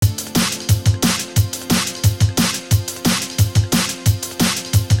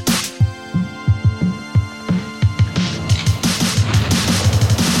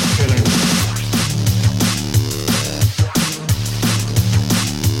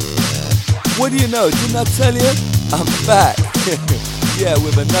What do you know? Didn't I tell you? I'm back. Yeah,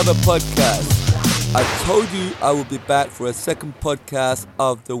 with another podcast. I told you I would be back for a second podcast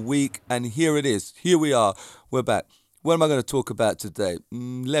of the week, and here it is. Here we are. We're back. What am I going to talk about today?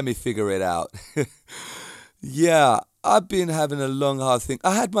 Let me figure it out. Yeah, I've been having a long, hard thing.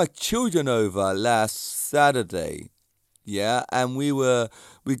 I had my children over last Saturday. Yeah, and we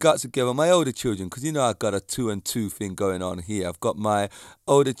got together, my older children, because you know I've got a 2 and 2 thing going on here. I've got my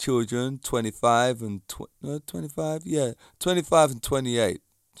older children, 25 and 25, yeah, 25 and 28.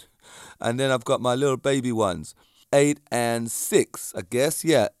 And then I've got my little baby ones, 8 and 6, I guess.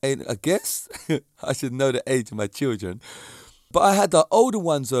 Yeah, 8, I guess. I should know the age of my children. But I had the older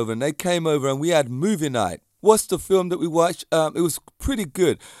ones over, and they came over, and we had movie night. What's the film that we watched? It was pretty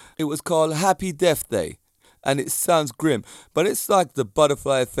good. It was called Happy Death Day. And it sounds grim, but it's like the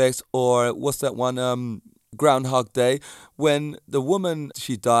butterfly effect, or what's that one, Groundhog Day, when the woman,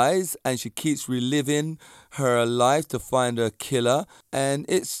 she dies and she keeps reliving her life to find her killer. And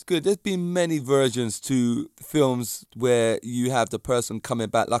it's good. There's been many versions to films where you have the person coming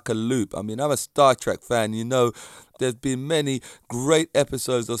back like a loop. I mean, I'm a Star Trek fan, you know. There's been many great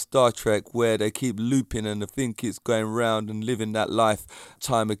episodes of Star Trek where they keep looping and the thing keeps going round and living that life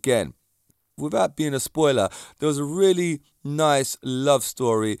time again. Without being a spoiler, there was a really nice love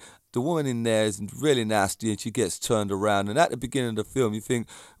story. The woman in there is really nasty and she gets turned around. And at the beginning of the film, you think,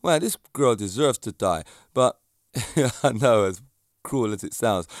 well, this girl deserves to die. But I know, as cruel as it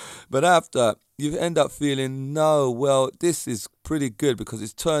sounds. But after, you end up feeling, no, well, this is pretty good because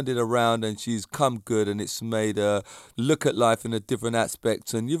it's turned it around and she's come good and it's made her look at life in a different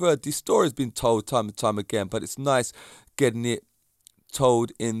aspect. And you've heard these stories been told time and time again, but it's nice getting it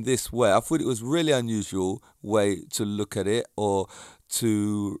told in this way. I thought it was really unusual way to look at it or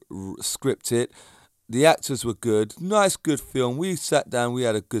to script it. The actors were good. Nice, good film. We sat down, we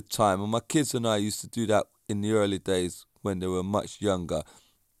had a good time. And my kids and I used to do that in the early days when they were much younger.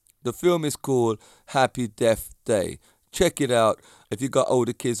 The film is called Happy Death Day. Check it out. If you've got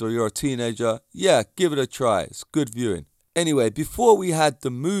older kids or you're a teenager, yeah, give it a try. It's good viewing. Anyway, before we had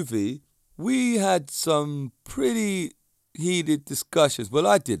the movie, we had some pretty heated discussions. Well,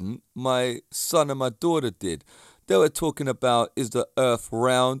 I didn't. My son and my daughter did. They were talking about, is the earth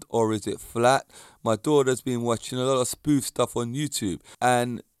round or is it flat? My daughter's been watching a lot of spoof stuff on YouTube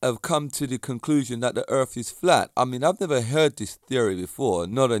and have come to the conclusion that the earth is flat. I mean, I've never heard this theory before,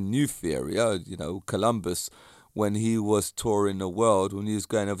 not a new theory. You know, Columbus, when he was touring the world, when he was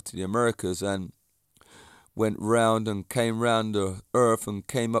going over to the Americas and went round and came round the earth and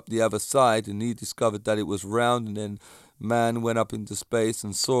came up the other side, and he discovered that it was round, and then man went up into space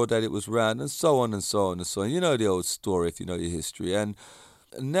and saw that it was round, and so on and so on and so on. You know the old story if you know your history. And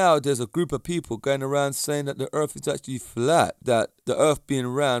now there's a group of people going around saying that the earth is actually flat, that the earth being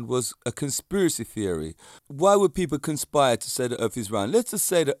round was a conspiracy theory. Why would people conspire to say the earth is round? Let's just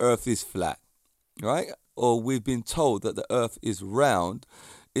say the earth is flat, right? Or we've been told that the earth is round,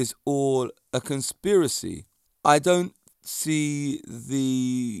 is all a conspiracy. I don't see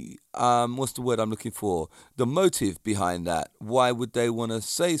the what's the word I'm looking for, the motive behind that. Why would they want to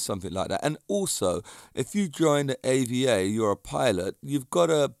say something like that? And also, if you join the AVA, you're a pilot, you've got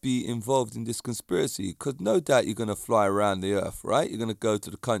to be involved in this conspiracy, because no doubt you're going to fly around the earth, right? You're going to go to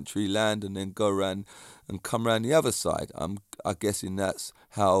the country, land, and then go around and come around the other side. I'm guessing that's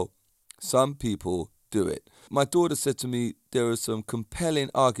how some people do it. My daughter said to me there are some compelling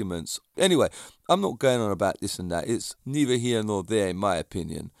arguments. Anyway, I'm not going on about this and that. It's neither here nor there, in my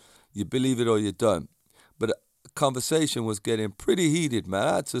opinion. You believe it or you don't. But the conversation was getting pretty heated, man.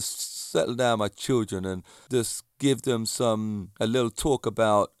 I had to settle down my children and just give them a little talk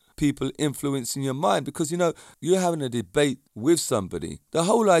about people influencing your mind. Because, you know, you're having a debate with somebody. The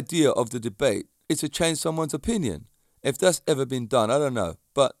whole idea of the debate is to change someone's opinion. If that's ever been done, I don't know.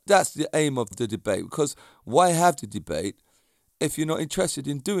 But that's the aim of the debate, because why have the debate if you're not interested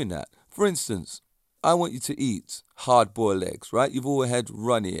in doing that? For instance, I want you to eat hard-boiled eggs, right? You've all had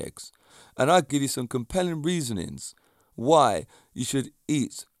runny eggs. And I'll give you some compelling reasonings why you should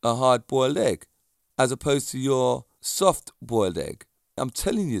eat a hard-boiled egg as opposed to your soft-boiled egg. I'm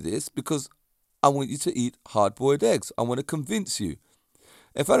telling you this because I want you to eat hard-boiled eggs. I want to convince you.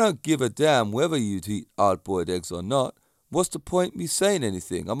 If I don't give a damn whether you eat hard-boiled eggs or not, what's the point me saying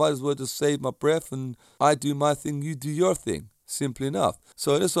anything? I might as well just save my breath and I do my thing, you do your thing. Simple enough.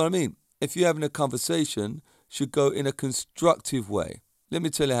 So that's what I mean. If you're having a conversation, it should go in a constructive way. Let me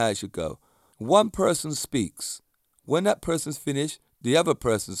tell you how it should go. One person speaks. When that person's finished, the other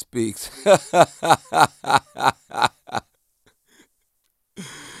person speaks.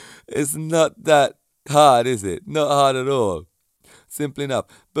 It's not that hard, is it? Not hard at all. Simple enough.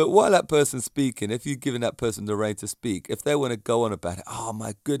 But while that person's speaking, if you're giving that person the rein to speak, if they want to go on about it, oh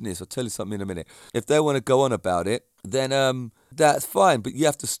my goodness, I'll tell you something in a minute. If they want to go on about it, then that's fine. But you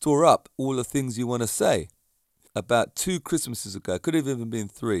have to store up all the things you want to say. About 2 Christmases ago, could have even been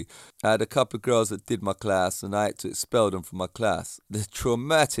 3, I had a couple of girls that did my class and I had to expel them from my class. The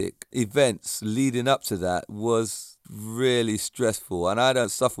traumatic events leading up to that was really stressful, and I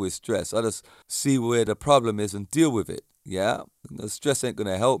don't suffer with stress. I just see where the problem is and deal with it. Yeah, the stress ain't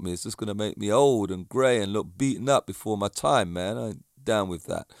going to help me. It's just going to make me old and grey and look beaten up before my time, man. I'm down with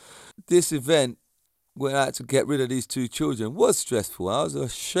that. This event, when I had to get rid of these 2 children, was stressful. I was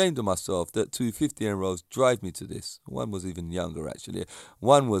ashamed of myself that 2 15-year-olds drive me to this. One was even younger, actually.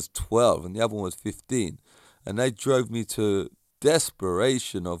 One was 12 and the other one was 15. And they drove me to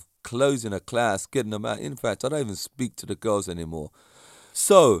desperation of closing a class, getting them out. In fact, I don't even speak to the girls anymore.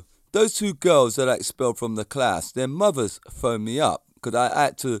 So, those 2 girls that I expelled from the class, their mothers phoned me up because I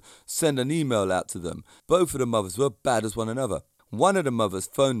had to send an email out to them. Both of the mothers were bad as one another. One of the mothers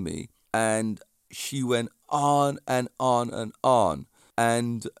phoned me and she went on and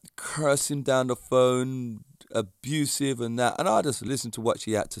cursing down the phone, abusive and that. And I just listened to what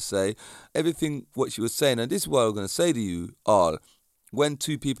she had to say, everything what she was saying. And this is what I'm going to say to you all. When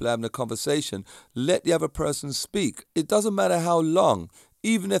 2 people are having a conversation, let the other person speak. It doesn't matter how long.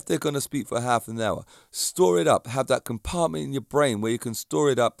 Even if they're going to speak for half an hour, store it up. Have that compartment in your brain where you can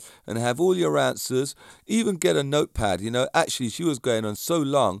store it up and have all your answers. Even get a notepad. Actually, she was going on so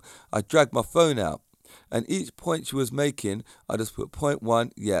long, I dragged my phone out. And each point she was making, I just put point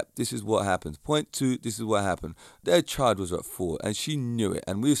 1, yeah, this is what happens. Point 2, this is what happened. Their child was at 4 and she knew it.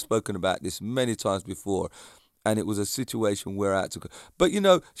 And we've spoken about this many times before. And it was a situation where I had to go. But,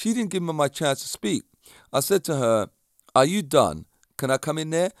 she didn't give me my chance to speak. I said to her, are you done? Can I come in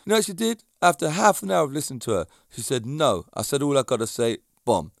there? You know what she did? After half an hour of listening to her, she said no. I said all I got to say,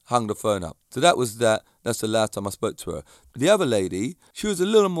 boom, hung the phone up. So that was that. That's the last time I spoke to her. The other lady, she was a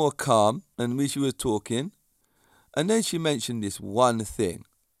little more calm and she was talking. And then she mentioned this one thing,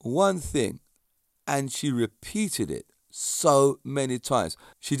 and she repeated it so many times.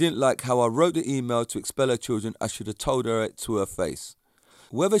 She didn't like how I wrote the email to expel her children. I should have told her it to her face.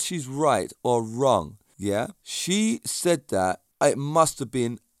 Whether she's right or wrong, yeah, she said that. It must have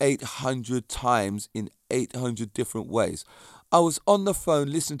been 800 times in 800 different ways. I was on the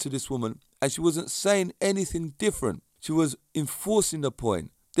phone listening to this woman and she wasn't saying anything different. She was enforcing the point,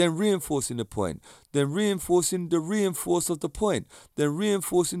 then reinforcing the point, then reinforcing the reinforce of the point, then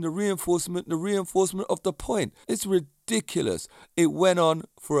reinforcing the reinforcement of the point. It's ridiculous. It went on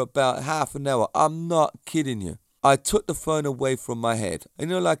for about half an hour. I'm not kidding you. I took the phone away from my head.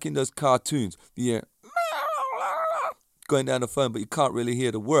 Like in those cartoons, going down the phone, but you can't really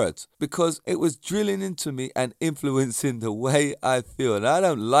hear the words because it was drilling into me and influencing the way I feel. And I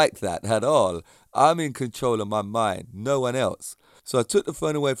don't like that at all. I'm in control of my mind, no one else. So I took the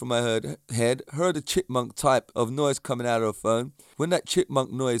phone away from my head, heard a chipmunk type of noise coming out of the phone. When that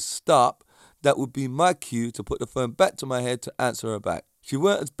chipmunk noise stopped, that would be my cue to put the phone back to my head to answer her back. She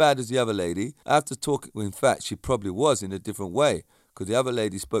weren't as bad as the other lady. After talking, well, in fact, she probably was in a different way. Because the other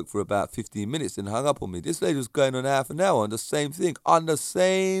lady spoke for about 15 minutes and hung up on me. This lady was going on half an hour on the same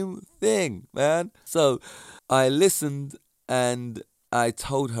thing, man. So I listened and I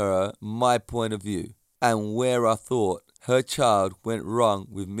told her my point of view and where I thought her child went wrong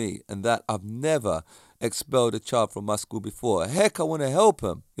with me and that I've never expelled a child from my school before. Heck, I want to help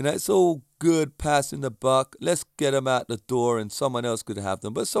him. It's all good passing the buck. Let's get them out the door and someone else could have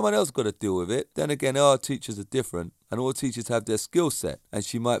them. But someone else got to deal with it. Then again, all teachers are different and all teachers have their skill set. And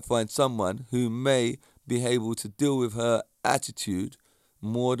she might find someone who may be able to deal with her attitude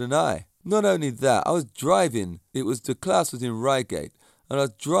more than I. Not only that, I was driving. The class was in Reigate. And I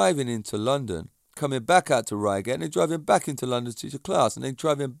was driving into London, coming back out to Reigate and then driving back into London to teach a class and then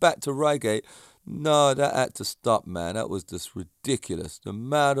driving back to Reigate. No, that had to stop, man. That was just ridiculous. The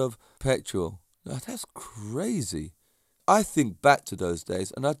amount of petrol. That's crazy. I think back to those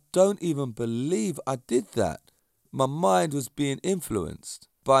days and I don't even believe I did that. My mind was being influenced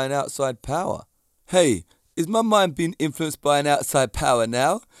by an outside power. Hey, is my mind being influenced by an outside power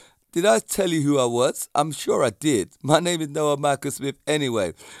now? Did I tell you who I was? I'm sure I did. My name is Noah Michael Smith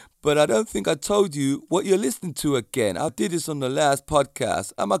anyway. But I don't think I told you what you're listening to again. I did this on the last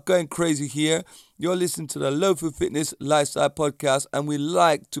podcast. Am I going crazy here? You're listening to the Low Food Fitness Lifestyle Podcast and we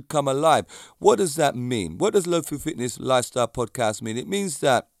like to come alive. What does that mean? What does Low Food Fitness Lifestyle Podcast mean? It means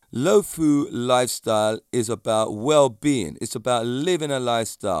that low food lifestyle is about well-being. It's about living a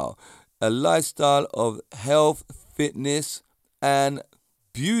lifestyle of health, fitness, and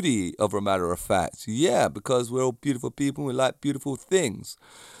beauty of a matter of fact. Yeah, because we're all beautiful people. We like beautiful things.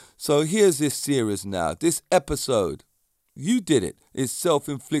 So here's this series now. This episode, you did it. It's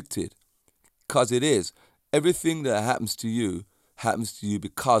self-inflicted. Because it is. Everything that happens to you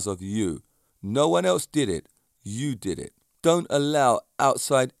because of you. No one else did it. You did it. Don't allow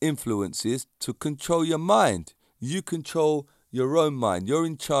outside influences to control your mind. You control your own mind. You're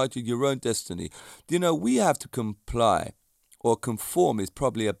in charge of your own destiny. We have to comply, or conform is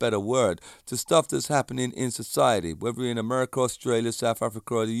probably a better word, to stuff that's happening in society, whether in America, Australia, South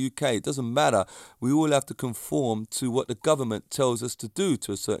Africa, or the UK. It doesn't matter. We all have to conform to what the government tells us to do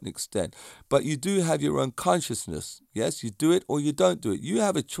to a certain extent. But you do have your own consciousness. Yes, you do it or you don't do it. You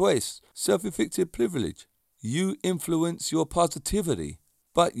have a choice. Self-inflicted privilege. You influence your positivity.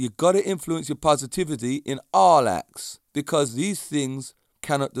 But you got to influence your positivity in all acts, because these things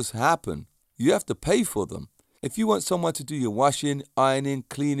cannot just happen. You have to pay for them. If you want someone to do your washing, ironing,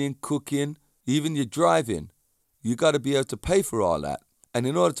 cleaning, cooking, even your driving, you got to be able to pay for all that. And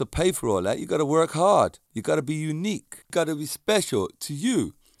in order to pay for all that, you got to work hard. You got to be unique. You got to be special to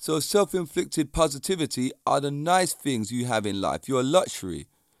you. So self-inflicted positivity are the nice things you have in life. Your luxury.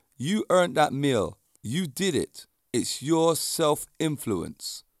 You earned that meal. You did it. It's your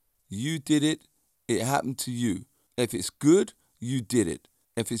self-influence. You did it. It happened to you. If it's good, you did it.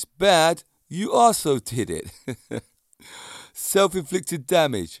 If it's bad, you also did it. Self-inflicted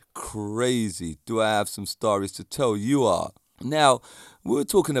damage. Crazy. Do I have some stories to tell? You are. Now, we were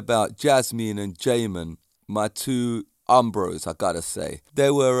talking about Jasmine and Jamin, my two umbros, I gotta say.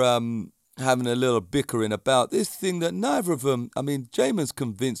 They were having a little bickering about this thing that neither of them, Jamin's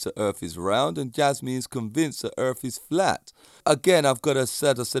convinced that Earth is round and Jasmine's convinced that Earth is flat. Again, as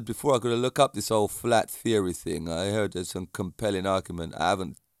I said before, I've got to look up this whole flat theory thing. I heard there's some compelling argument. I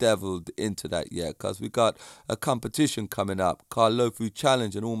haven't delved into that yet because we got a competition coming up, called Low Food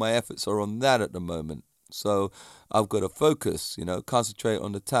Challenge, and all my efforts are on that at the moment. So I've got to focus, concentrate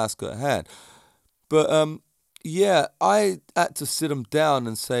on the task at hand. But I had to sit them down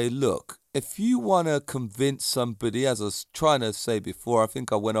and say, look, if you want to convince somebody, as I was trying to say before, I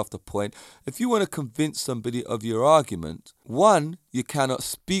think I went off the point. If you want to convince somebody of your argument, 1, you cannot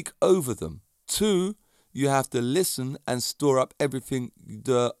speak over them. 2, you have to listen and store up everything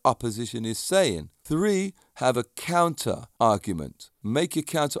the opposition is saying. 3, have a counter argument. Make your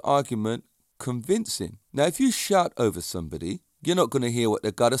counter argument convincing. Now, if you shout over somebody, you're not going to hear what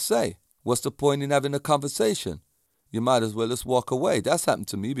they've got to say. What's the point in having a conversation? You might as well just walk away. That's happened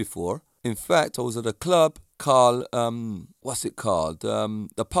to me before. In fact, I was at a club called, what's it called?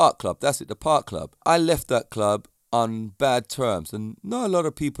 The Park Club. That's it, the Park Club. I left that club on bad terms, and not a lot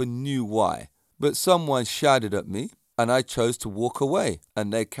of people knew why. But someone shouted at me, and I chose to walk away.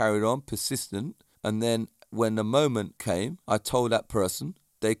 And they carried on, persistent. And then when the moment came, I told that person,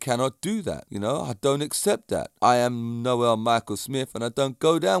 they cannot do that. I don't accept that. I am Noel Michael Smith, and I don't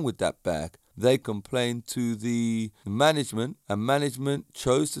go down with that bag. They complained to the management, and management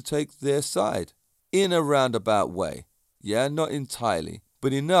chose to take their side in a roundabout way. Yeah, not entirely,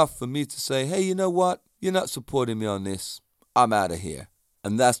 but enough for me to say, hey, you know what? You're not supporting me on this. I'm out of here.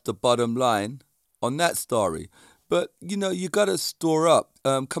 And that's the bottom line on that story. But, you got to store up,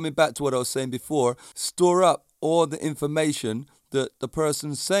 coming back to what I was saying before, store up all the information that the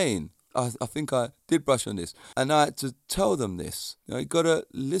person's saying. I think I did brush on this. And I had to tell them this. You got to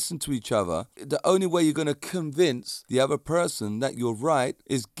listen to each other. The only way you're going to convince the other person that you're right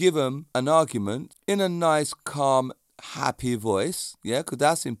is give them an argument in a nice, calm, happy voice. Yeah, because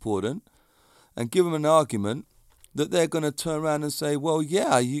that's important. And give them an argument that they're going to turn around and say, well,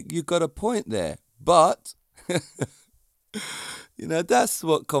 yeah, you got a point there. But... that's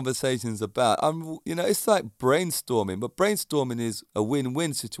what conversation's about. It's like brainstorming, but brainstorming is a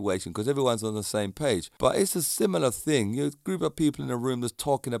win-win situation because everyone's on the same page. But it's a similar thing. A group of people in a room that's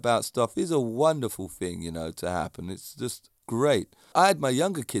talking about stuff is a wonderful thing, to happen. It's just great. I had my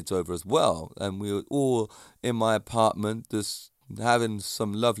younger kids over as well, and we were all in my apartment just having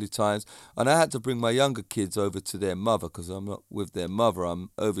some lovely times, and I had to bring my younger kids over to their mother because I'm not with their mother. I'm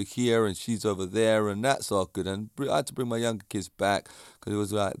over here and she's over there, and that's all good. And I had to bring my younger kids back because it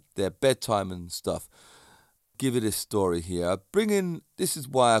was like their bedtime and stuff. Give you this story here. This is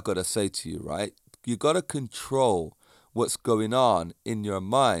why I got to say to you, right? You got to control what's going on in your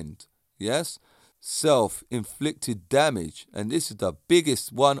mind. Yes? Self-inflicted damage, and this is the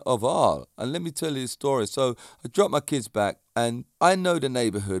biggest one of all. And let me tell you the story. So I dropped my kids back, and I know the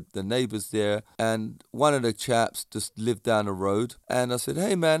neighborhood, the neighbors there, and one of the chaps just lived down the road. And I said,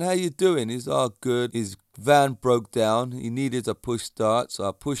 hey man, how you doing? He's all good. He's van broke down. He needed a push start, so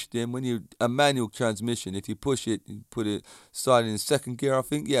I pushed him. A manual transmission, if you push it, you put it starting in second gear, I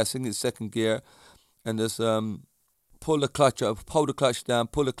think. Yeah, I think it's second gear. And just pull the clutch up, hold the clutch down,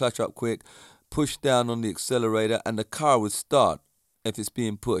 pull the clutch up quick, push down on the accelerator, and the car would start if it's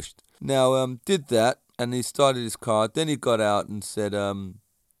being pushed. Now, did that, and he started his car. Then he got out and said,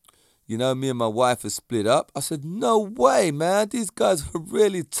 me and my wife are split up. I said, no way, man. These guys are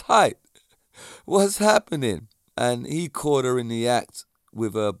really tight. What's happening? And he caught her in the act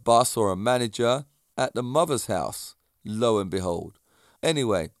with a boss or a manager at the mother's house, lo and behold.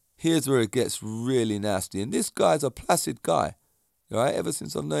 Anyway, here's where it gets really nasty. And this guy's a placid guy, right? Ever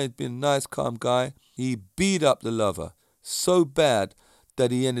since I've known he's been a nice, calm guy. He beat up the lover so bad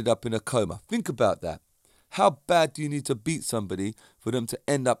that he ended up in a coma. Think about that. How bad do you need to beat somebody for them to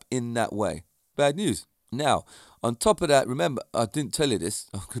end up in that way? Bad news. Now, on top of that, remember, I didn't tell you this.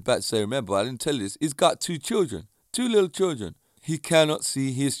 I was about to say remember, I didn't tell you this. He's got 2 children, 2 little children. He cannot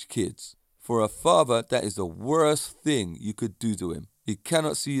see his kids. For a father, that is the worst thing you could do to him. He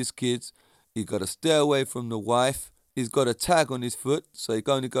cannot see his kids. He got to stay away from the wife. He's got a tag on his foot, so he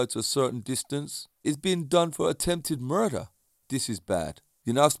can only go to a certain distance. It's been done for attempted murder. This is bad.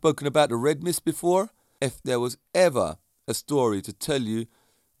 You know, I've spoken about the red mist before. If there was ever a story to tell you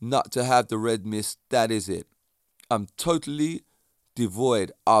not to have the red mist, that is it. I'm totally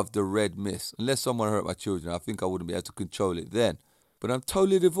devoid of the red mist. Unless someone hurt my children, I think I wouldn't be able to control it then. But I'm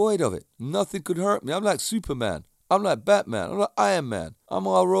totally devoid of it. Nothing could hurt me. I'm like Superman. I'm like Batman. I'm like Iron Man. I'm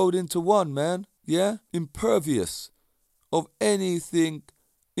all rolled into one, man. Yeah? Impervious of anything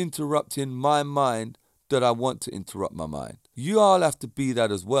interrupting my mind that I want to interrupt my mind. You all have to be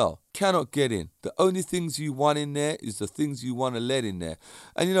that as well. Cannot get in. The only things you want in there is the things you want to let in there.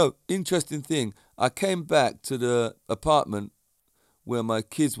 And interesting thing, I came back to the apartment where my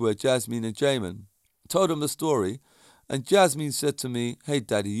kids were, Jasmine and Jamin, told them the story, and Jasmine said to me, hey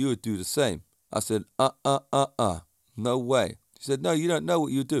daddy, you would do the same. I said, no way. She said, no, you don't know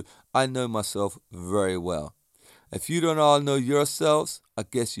what you do. I know myself very well. If you don't all know yourselves, I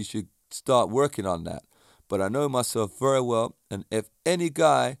guess you should start working on that. But I know myself very well, and if any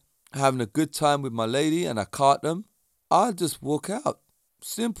guy having a good time with my lady and I caught them, I'll just walk out.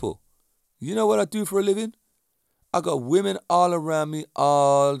 Simple. You know what I do for a living? I got women all around me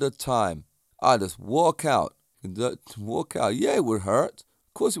all the time. I just walk out. Walk out. Yeah, it would hurt.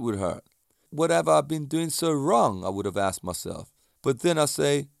 Of course it would hurt. What have I been doing so wrong, I would have asked myself. But then I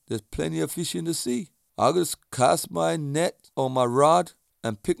say, there's plenty of fish in the sea. I'll just cast my net or my rod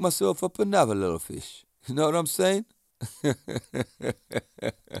and pick myself up another little fish. You know what I'm saying?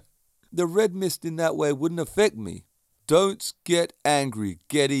 The red mist in that way wouldn't affect me. Don't get angry,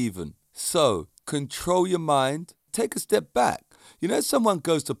 get even. So, control your mind, take a step back. You know, someone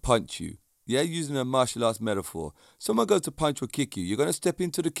goes to punch you, yeah, using a martial arts metaphor. Someone goes to punch or kick you. You're going to step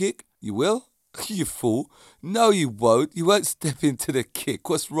into the kick? You will? You fool. No, you won't. You won't step into the kick.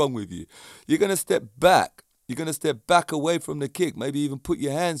 What's wrong with you? You're going to step back. You're going to step back away from the kick. Maybe even put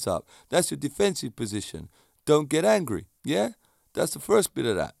your hands up. That's your defensive position. Don't get angry. Yeah? That's the first bit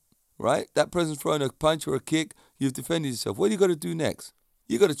of that. Right? That person's throwing a punch or a kick. You've defended yourself. What do you got to do next?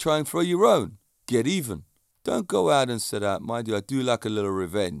 You got to try and throw your own. Get even. Don't go out and sit out. Mind you, I do like a little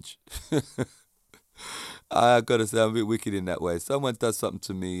revenge. I got to say, I'm a bit wicked in that way. Someone does something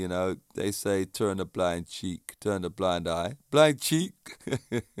to me, they say, turn a blind cheek, turn a blind eye. Blind cheek?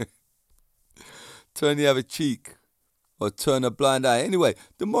 Turn the other cheek. Or turn a blind eye. Anyway,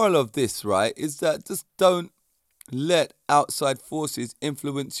 the moral of this, right, is that just don't let outside forces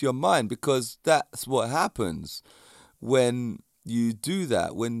influence your mind, because that's what happens when you do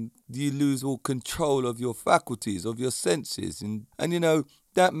that, when you lose all control of your faculties, of your senses. And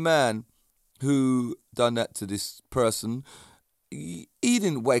that man who done that to this person, he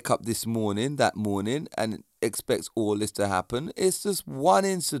didn't wake up that morning and expects all this to happen. It's just one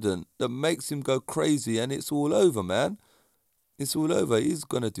incident that makes him go crazy, and it's all over, man. It's all over. He's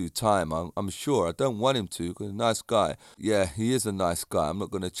going to do time, I'm sure. I don't want him to, because he's a nice guy. Yeah, he is a nice guy. I'm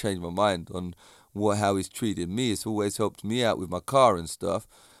not going to change my mind on how he's treated me. It's always helped me out with my car and stuff.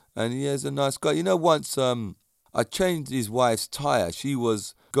 And he is a nice guy. Once I changed his wife's tyre. She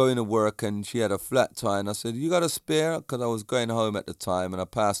was going to work and she had a flat tyre. And I said, you got a spare? Because I was going home at the time and I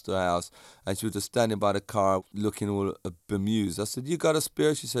passed her house. And she was just standing by the car looking all bemused. I said, you got a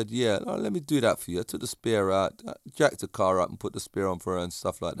spare? She said, yeah. Oh, let me do that for you. I took the spare out, jacked the car up and put the spare on for her and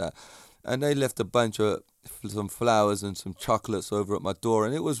stuff like that. And they left a bunch of some flowers and some chocolates over at my door.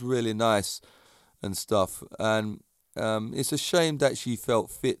 And it was really nice and stuff. And it's a shame that she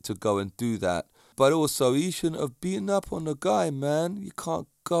felt fit to go and do that. But also, he shouldn't have beaten up on the guy, man. You can't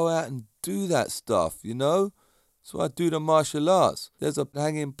go out and do that stuff, you know? So I do the martial arts. There's a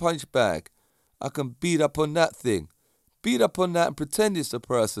hanging punch bag. I can beat up on that thing. Beat up on that and pretend it's a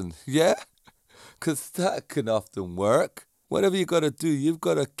person, yeah? Because that can often work. Whatever you got to do, you've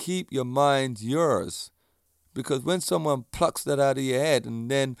got to keep your mind yours. Because when someone plucks that out of your head and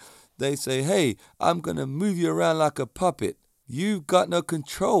then they say, hey, I'm going to move you around like a puppet, you've got no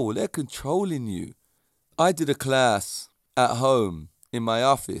control. They're controlling you. I did a class at home in my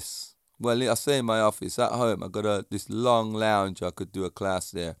office. Well, I say in my office, at home. I got this long lounge. I could do a class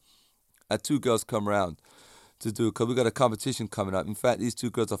there. I had 2 girls come around to do, because we got a competition coming up. In fact, these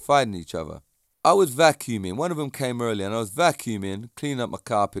 2 girls are fighting each other. I was vacuuming. One of them came early and I was vacuuming, cleaning up my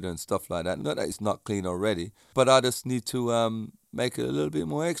carpet and stuff like that. Not that it's not clean already, but I just need to make it a little bit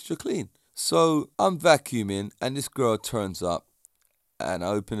more extra clean. So I'm vacuuming and this girl turns up and I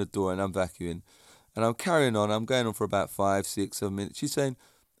open the door and I'm vacuuming and I'm carrying on. I'm going on for about 5, 6, 7 minutes. She's saying,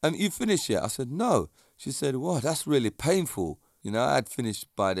 you finished yet? I said, no. She said, wow, that's really painful. You know, I had finished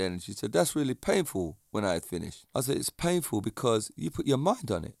by then. And she said, that's really painful when I had finished. I said, it's painful because you put your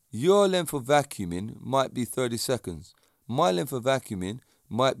mind on it. Your length of vacuuming might be 30 seconds. My length of vacuuming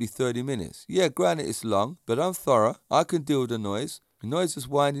might be 30 minutes. Yeah, granted it's long, but I'm thorough. I can deal with the noise. The noise is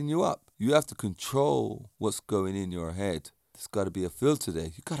winding you up. You have to control what's going in your head. There's got to be a filter there.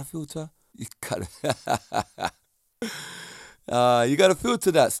 You got a filter? You got to... you got to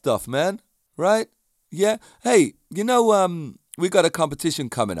filter that stuff, man. Right? Yeah. Hey, you know, we got a competition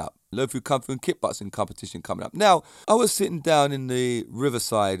coming up. Lofu Kung Fu and Kickboxing competition coming up. Now, I was sitting down in the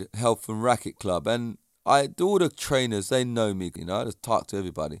Riverside Health and Racket Club, and all the trainers, they know me, you know, I just talk to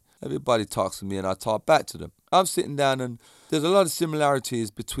everybody. Everybody talks to me, and I talk back to them. I'm sitting down, and there's a lot of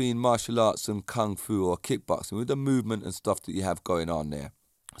similarities between martial arts and Kung Fu or kickboxing with the movement and stuff that you have going on there.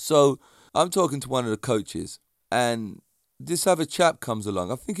 So, I'm talking to one of the coaches, and this other chap comes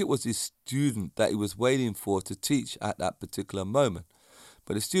along. I think it was his student that he was waiting for to teach at that particular moment.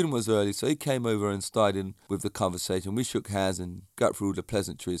 But the student was early, so he came over and started with the conversation. We shook hands and got through the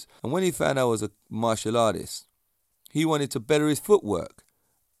pleasantries. And when he found I was a martial artist, he wanted to better his footwork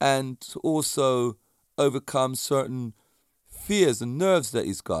and to also overcome certain fears and nerves that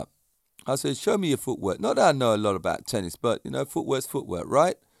he's got. I said, show me your footwork. Not that I know a lot about tennis, but, you know, footwork's footwork,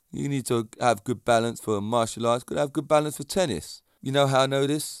 right? You need to have good balance for martial arts. Could have good balance for tennis. You know how I know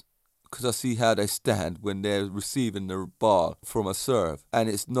this? Because I see how they stand when they're receiving the ball from a serve. And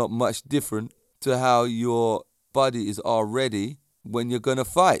it's not much different to how your body is already when you're going to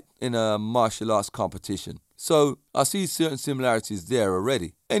fight in a martial arts competition. So I see certain similarities there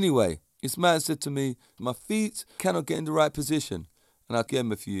already. Anyway, this man said to me, my feet cannot get in the right position. And I gave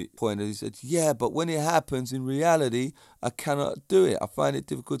him a few pointers. He said, yeah, but when it happens in reality, I cannot do it. I find it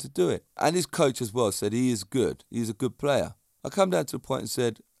difficult to do it. And his coach as well said he is good. He's a good player. I come down to the point and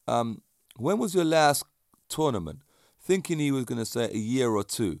said, when was your last tournament? Thinking he was going to say a year or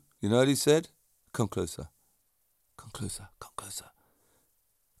 2. You know what he said? Come closer. Come closer. Come closer.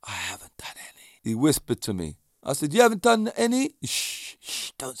 I haven't done any. He whispered to me. I said, you haven't done any?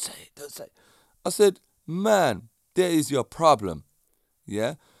 Shh, don't say it, don't say it. I said, man, there is your problem.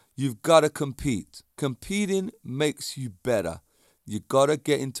 Yeah? You've got to compete. Competing makes you better. You got to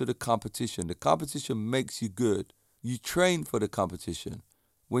get into the competition. The competition makes you good. You train for the competition.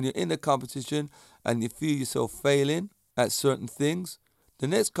 When you're in the competition and you feel yourself failing at certain things, the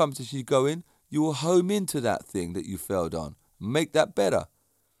next competition you go in, you will home into that thing that you failed on. Make that better.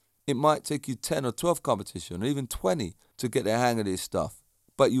 It might take you 10 or 12 competitions or even 20 to get the hang of this stuff.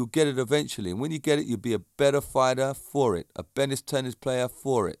 But you'll get it eventually. And when you get it, you'll be a better fighter for it, a better tennis player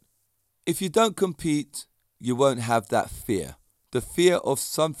for it. If you don't compete, you won't have that fear. The fear of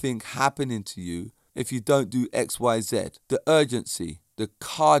something happening to you if you don't do X, Y, Z. The urgency, the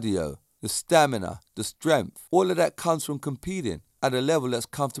cardio, the stamina, the strength. All of that comes from competing at a level that's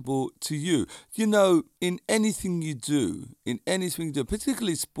comfortable to you. You know, in anything you do,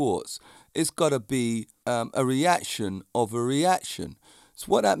 particularly sports, it's got to be a reaction of a reaction. So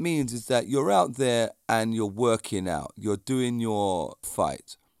what that means is that you're out there and you're working out. You're doing your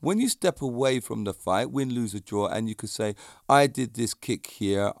fight. When you step away from the fight, win, lose, or draw, and you could say, I did this kick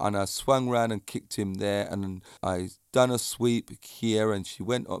here, and I swung around and kicked him there, and I done a sweep here, and she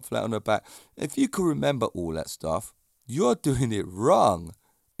went flat on her back. If you can remember all that stuff, you're doing it wrong.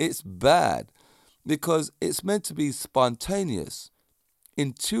 It's bad, because it's meant to be spontaneous,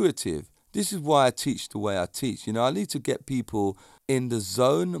 intuitive. This is why I teach the way I teach. You know, I need to get people in the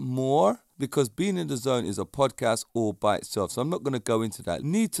zone more, because being in the zone is a podcast all by itself. So I'm not going to go into that. I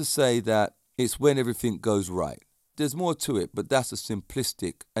need to say that it's when everything goes right. There's more to it, but that's a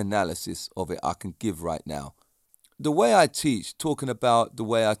simplistic analysis of it I can give right now. The way I teach, talking about the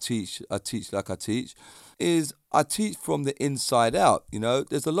way I teach like I teach, is I teach from the inside out.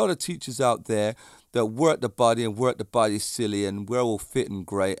 There's a lot of teachers out there that work the body silly, and we're all fit and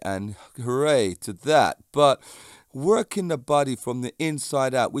great, and hooray to that. But working the body from the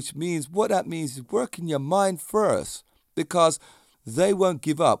inside out, which means, what that means is working your mind first, because they won't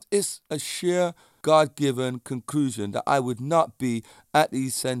give up. It's a sheer God-given conclusion that I would not be at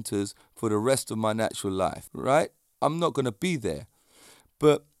these centers for the rest of my natural life, right? I'm not going to be there.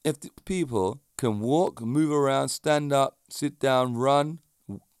 But if the people can walk, move around, stand up, sit down, run,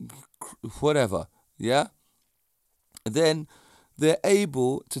 whatever, yeah, then they're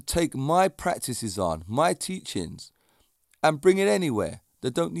able to take my practices on, my teachings, and bring it anywhere. They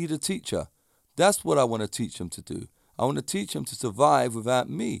don't need a teacher. That's what I want to teach them to do. I want to teach them to survive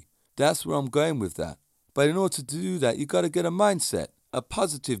without me. That's where I'm going with that. But in order to do that, you got to get a mindset, a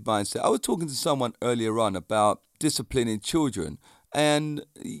positive mindset. I was talking to someone earlier on about disciplining children, and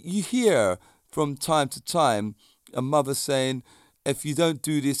you hear from time to time a mother saying, if you don't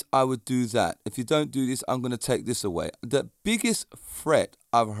do this, I would do that. If you don't do this, I'm going to take this away. The biggest threat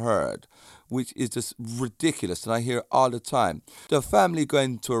I've heard, which is just ridiculous, and I hear it all the time, the family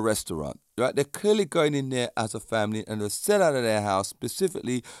going to a restaurant, right? They're clearly going in there as a family, and they're set out of their house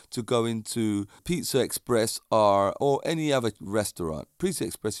specifically to go into Pizza Express or any other restaurant. Pizza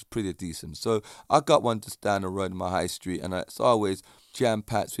Express is pretty decent. So I got one just down the road in my high street, and it's always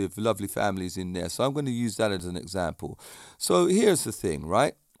jam-packed with lovely families in there. So I'm going to use that as an example. So here's the thing,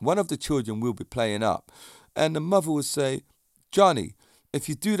 right? One of the children will be playing up, and the mother will say, Johnny, if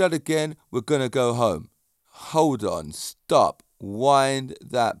you do that again, we're going to go home. Hold on, stop, wind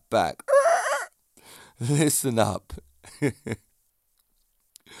that back. Listen up.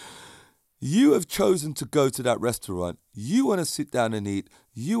 You have chosen to go to that restaurant. You want to sit down and eat.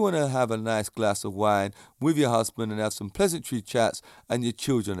 You want to have a nice glass of wine with your husband and have some pleasantry chats, and your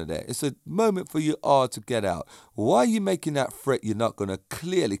children are there. It's a moment for you all to get out. Why are you making that threat you're not going to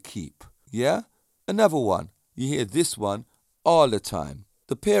clearly keep? Yeah? Another one. You hear this one all the time.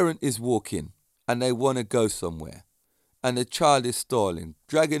 The parent is walking and they want to go somewhere, and the child is stalling,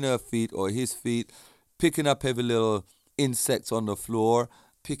 dragging her feet or his feet, picking up every little insects on the floor,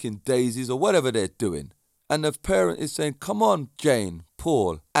 picking daisies or whatever they're doing. And the parent is saying, come on, Jane,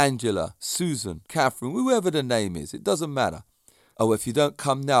 Paul, Angela, Susan, Catherine, whoever the name is, it doesn't matter. Oh, if you don't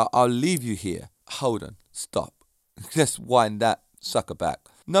come now, I'll leave you here. Hold on, stop. Let's wind that sucker back.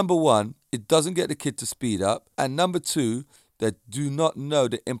 Number one, it doesn't get the kid to speed up. And number two, they do not know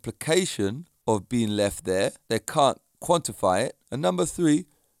the implication of being left there. They can't quantify it. And number three,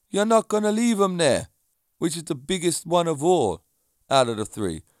 you're not going to leave them there, which is the biggest one of all out of the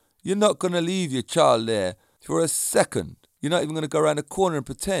three. You're not going to leave your child there for a second. You're not even going to go around the corner and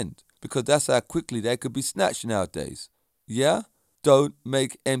pretend, because that's how quickly they could be snatched nowadays. Yeah? Don't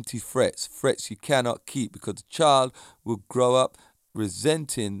make empty threats you cannot keep, because the child will grow up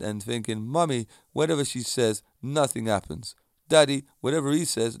resenting and thinking, Mummy, whatever she says, nothing happens. Daddy, whatever he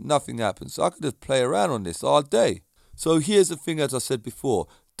says, nothing happens. So I could just play around on this all day. So here's the thing, as I said before,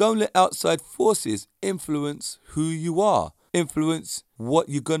 don't let outside forces influence who you are, influence what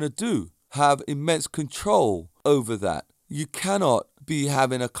you're going to do. Have immense control over that. You cannot be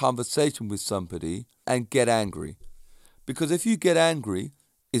having a conversation with somebody and get angry. Because if you get angry,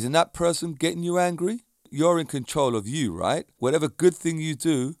 isn't that person getting you angry? You're in control of you, right? Whatever good thing you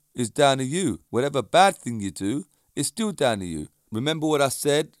do is down to you. Whatever bad thing you do is still down to you. Remember what I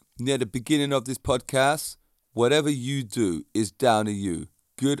said near the beginning of this podcast? Whatever you do is down to you.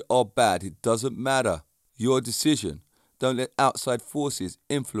 Good or bad, it doesn't matter. Your decision. Don't let outside forces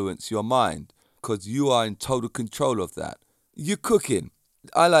influence your mind, because you are in total control of that. You're cooking.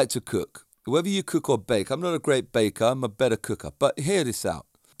 I like to cook. Whether you cook or bake, I'm not a great baker, I'm a better cooker. But hear this out.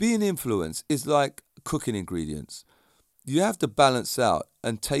 Being influenced is like cooking ingredients. You have to balance out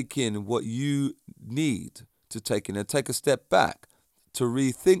and take in what you need to take in, and take a step back to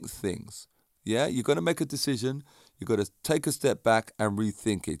rethink things. Yeah, you're going to make a decision. You've got to take a step back and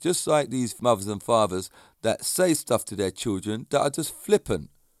rethink it. Just like these mothers and fathers that say stuff to their children that are just flippant.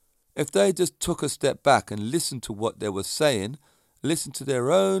 If they just took a step back and listened to what they were saying, listened to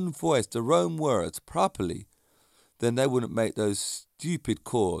their own voice, their own words properly, then they wouldn't make those stupid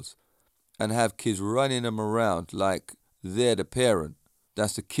calls and have kids running them around like they're the parent.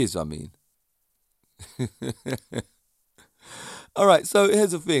 That's the kids, I mean. All right, so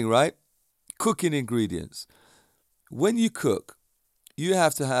here's the thing, right? Cooking ingredients. When you cook, you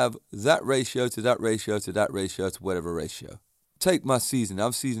have to have that ratio to that ratio to that ratio to whatever ratio. Take my seasoning.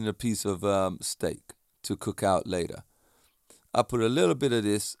 I've seasoned a piece of steak. to cook out later. I put a little bit of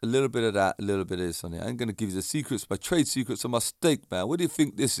this, a little bit of that, a little bit of this on it. I'm going to give you the secrets, my trade secrets on my steak, man. What do you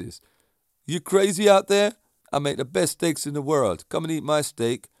think this is? You crazy out there? I make the best steaks in the world. Come and eat my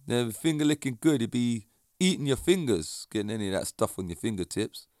steak. Then finger licking good. You'd be eating your fingers, getting any of that stuff on your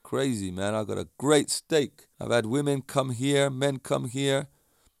fingertips. Crazy, man. I got a great steak. I've had women come here, men come here,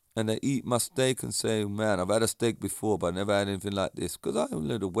 and they eat my steak and say, man, I've had a steak before, but I never had anything like this. Because I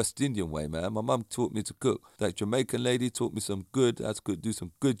live the West Indian way, man. My mum taught me to cook. That Jamaican lady taught me some good, do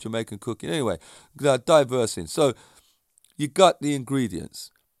some good Jamaican cooking. Anyway, diverse in. So you got the ingredients,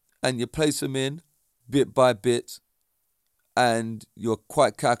 and you place them in bit by bit, and you're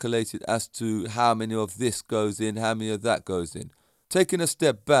quite calculated as to how many of this goes in, how many of that goes in. Taking a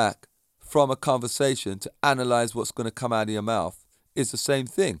step back from a conversation to analyze what's going to come out of your mouth is the same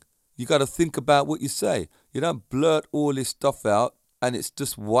thing. You got to think about what you say. You don't blurt all this stuff out and it's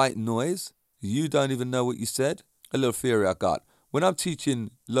just white noise. You don't even know what you said. A little theory I got. When I'm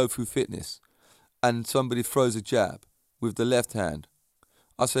teaching low food fitness and somebody throws a jab with the left hand,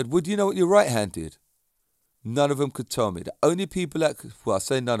 I said, well, do you know what your right hand did? None of them could tell me. The only people that could, well, I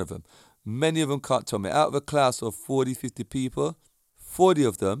say none of them, many of them can't tell me. Out of a class of 40, 50 people, 40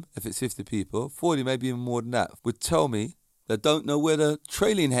 of them, if it's 50 people, 40, maybe even more than that, would tell me they don't know where the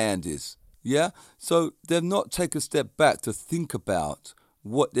trailing hand is. Yeah? So they've not taken a step back to think about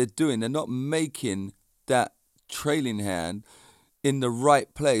what they're doing. They're not making that trailing hand in the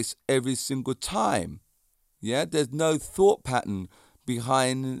right place every single time. Yeah? There's no thought pattern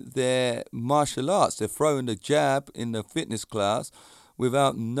behind their martial arts. They're throwing the jab in the fitness class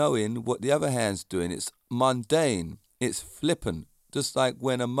without knowing what the other hand's doing. It's mundane. It's flippant. Just like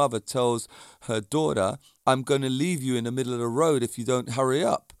when a mother tells her daughter, I'm going to leave you in the middle of the road if you don't hurry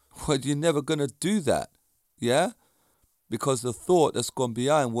up. Well, you're never going to do that. Yeah? Because the thought that's gone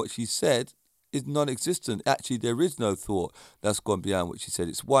behind what she said is non-existent. Actually, there is no thought that's gone behind what she said.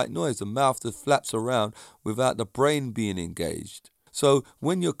 It's white noise, the mouth that flaps around without the brain being engaged. So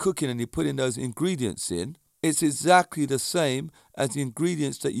when you're cooking and you're putting those ingredients in, it's exactly the same as the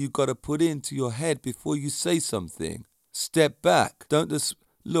ingredients that you've got to put into your head before you say something. Step back. Don't just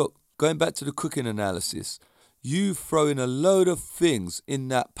look. Going back to the cooking analysis, you throw in a load of things in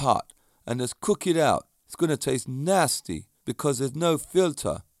that pot and just cook it out. It's going to taste nasty because there's no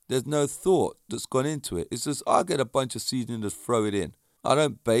filter. There's no thought that's gone into it. It's just, I get a bunch of seasoning and throw it in. I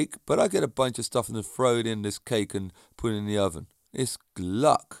don't bake, but I get a bunch of stuff and then throw it in this cake and put it in the oven. It's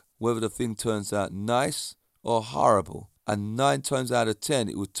luck whether the thing turns out nice or horrible. And 9 times out of 10,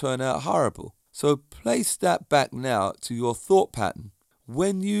 it would turn out horrible. So place that back now to your thought pattern.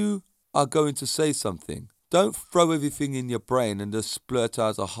 When you are going to say something, don't throw everything in your brain and just splurt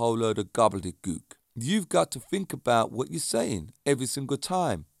out a whole load of gobbledygook. You've got to think about what you're saying every single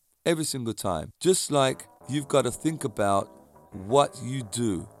time. Every single time. Just like you've got to think about what you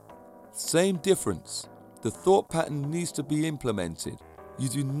do. Same difference. The thought pattern needs to be implemented. You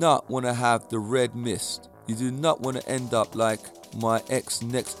do not want to have the red mist. You do not want to end up like my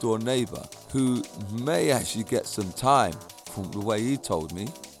ex-next door neighbor, who may actually get some time from the way he told me.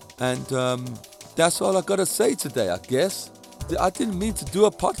 And that's all I got to say today, I guess. I didn't mean to do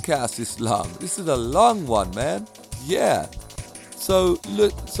a podcast this long. This is a long one, man. Yeah. So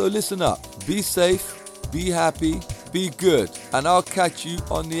listen up. Be safe, be happy, be good. And I'll catch you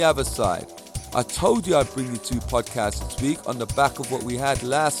on the other side. I told you I'd bring you 2 podcasts this week on the back of what we had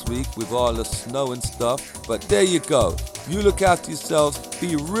last week with all the snow and stuff. But there you go. You look after yourselves,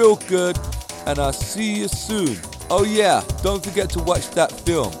 be real good, and I'll see you soon. Oh yeah, don't forget to watch that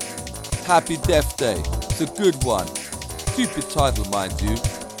film, Happy Death Day. It's a good one. Stupid title, mind you.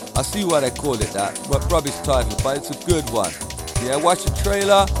 I see why they call it that. Rubbish title, but it's a good one. Yeah, watch the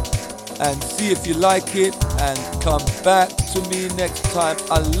trailer and see if you like it, and come back to me next time.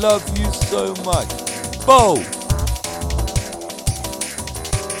 I love you so much. Bo!